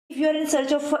If you are in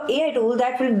search of an AI tool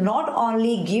that will not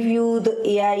only give you the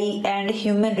AI and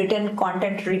human written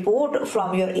content report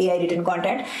from your AI written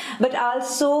content, but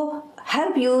also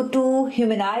help you to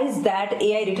humanize that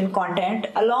AI written content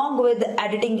along with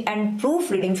editing and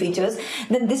proofreading features,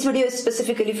 then this video is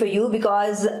specifically for you,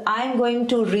 because I'm going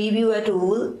to review a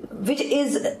tool which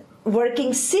is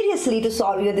working seriously to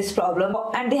solve this problem,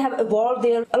 and they have evolved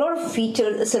there a lot of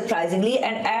features surprisingly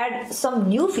and add some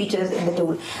new features in the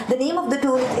tool. The name of the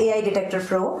tool is AI Detector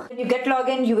Pro. When you get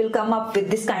login, you will come up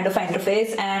with this kind of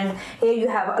interface, and here you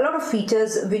have a lot of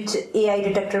features which AI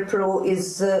Detector Pro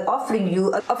is offering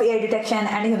you of AI detection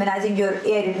and humanizing your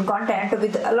AI written content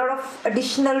with a lot of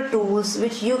additional tools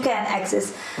which you can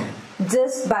access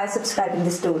just by subscribing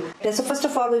this tool. So first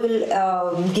of all, we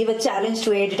will give a challenge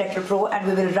to AI Detector Pro, and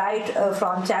we will write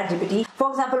from Chatgpt. For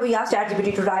example, we ask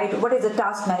Chatgpt to write what is the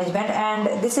task management,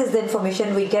 and this is the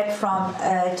information we get from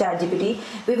Chatgpt.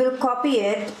 We will copy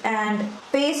it and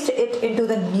paste it into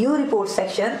the new report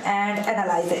section and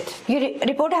analyze it. Your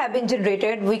report have been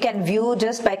generated. We can view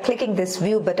just by clicking this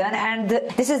view button, and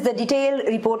this is the detailed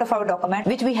report of our document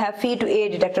which we have feed to AI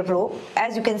Detector Pro.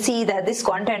 As you can see that this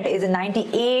content is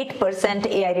 98%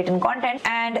 AI written content,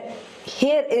 and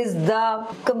here is the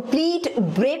complete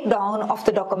breakdown of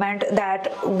the document,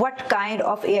 that what kind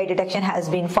of AI detection has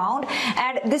been found.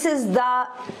 And this is the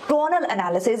tonal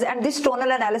analysis, and this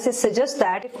tonal analysis suggests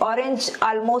that if orange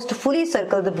almost fully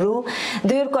circle the blue,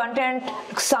 your content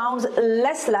sounds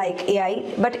less like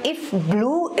AI, but if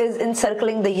blue is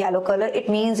encircling the yellow color, it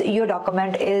means your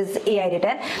document is AI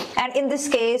written, and in this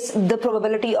case the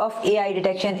probability of AI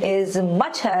detection is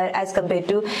much higher as compared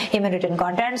to human written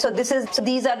content. So these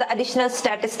are the additional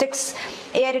statistics.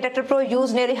 AI Detector Pro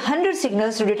used nearly 100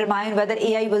 signals to determine whether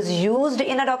AI was used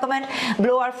in a document.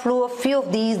 Below are flew a few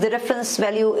of these. The reference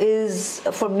value is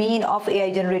for mean of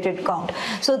AI generated count.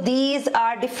 So these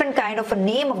are different kind of a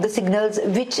name of the signals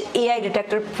which AI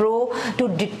Detector Pro to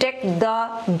detect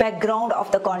the background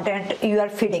of the content you are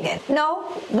feeding in. Now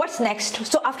what's next?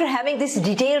 So after having this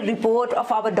detailed report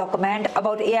of our document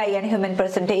about AI and human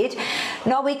percentage,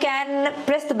 now we can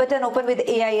press the button open with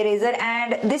AI Eraser,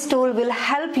 and this tool will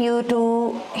help you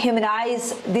to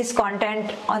humanize this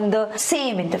content on the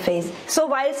same interface. So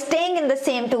while staying in the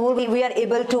same tool, we are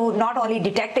able to not only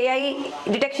detect AI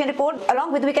detection report,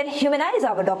 along with we can humanize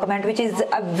our document, which is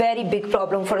a very big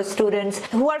problem for students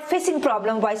who are facing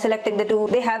problem while selecting the tool.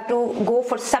 They have to go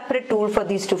for separate tool for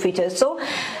these two features. So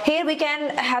here we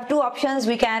can have two options.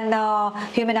 We can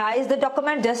humanize the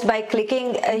document just by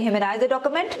clicking humanize the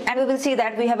document, and we will see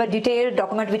that we have a detailed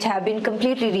document which have been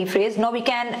completely rephrased. Now we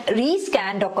can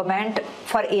rescan document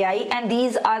for AI, and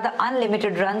these are the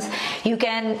unlimited runs. You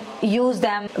can use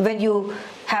them when you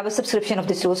have a subscription of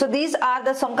this tool. So these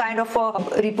are some kind of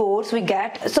reports we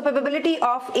get. So probability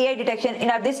of AI detection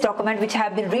in this document which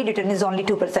have been rewritten is only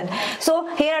 2%.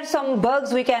 So here are some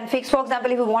bugs we can fix. For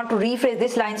example, if we want to rephrase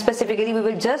this line specifically, we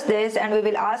will just this, and we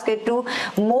will ask it to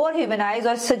more humanize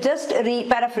or suggest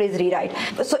paraphrase rewrite.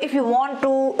 So if you want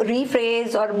to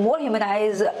rephrase or more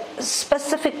humanize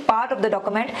specific part of the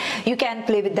document, you can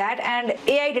play with that, and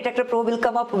AI Detector Pro will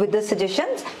come up with the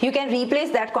suggestions. You can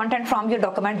replace that content from your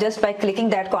document just by clicking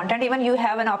that content. Even you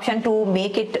have an option to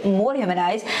make it more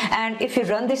humanized, and if you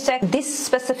run this check, this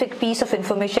specific piece of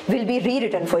information will be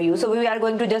rewritten for you. So we are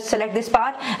going to just select this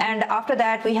part, and after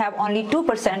that we have only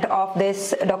 2% of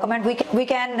this document. We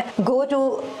can go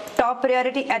to top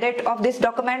priority edit of this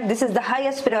document. This is the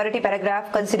highest priority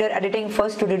paragraph. Consider editing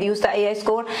first to reduce the AI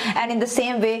score, and in the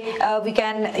same way we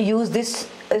can use this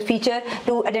feature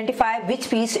to identify which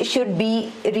piece should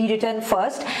be rewritten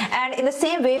first, and in the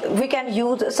same way we can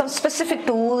use some specific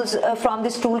tools from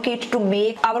this toolkit to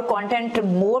make our content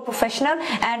more professional,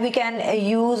 and we can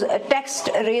use text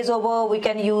raise over, we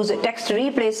can use text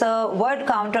replacer, word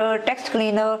counter, text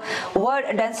cleaner, word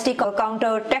density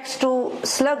counter, text to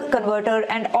slug converter,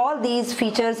 and all these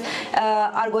features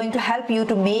are going to help you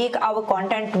to make our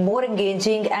content more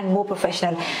engaging and more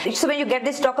professional. So when you get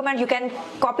this document, you can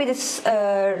copy this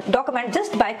document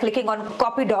just by clicking on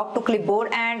copy doc to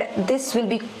clipboard, and this will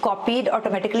be copied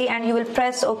automatically, and you will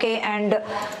press OK, and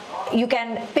you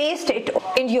can paste it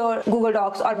in your Google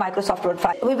Docs or Microsoft Word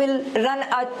file. We will run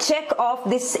a check of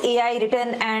this AI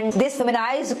written and this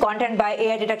humanized content by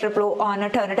AI Detector Pro on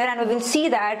Turnitin, and we will see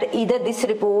that either this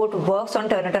report works on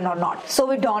Turnitin or not. So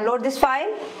we download this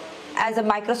file as a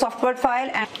Microsoft Word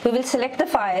file, and we will select the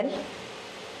file,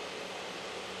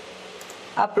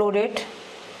 upload it,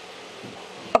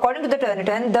 according to the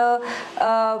Turnitin,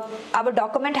 our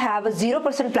document have a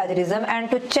 0% plagiarism, and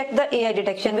to check the AI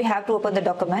detection, we have to open the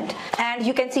document, and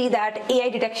you can see that AI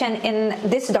detection in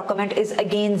this document is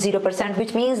again 0%,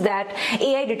 which means that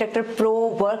AI Detector Pro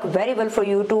work very well for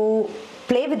you to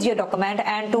play with your document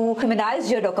and to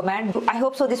humanize your document. I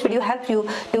hope so this video helped you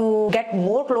to get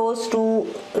more close to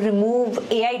remove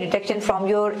AI detection from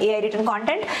your AI written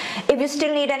content. If you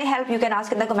still need any help, you can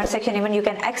ask in the comment section. Even you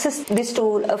can access this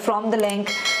tool from the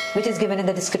link which is given in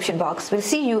the description box. We'll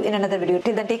see you in another video.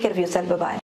 Till then, take care of yourself. Bye bye.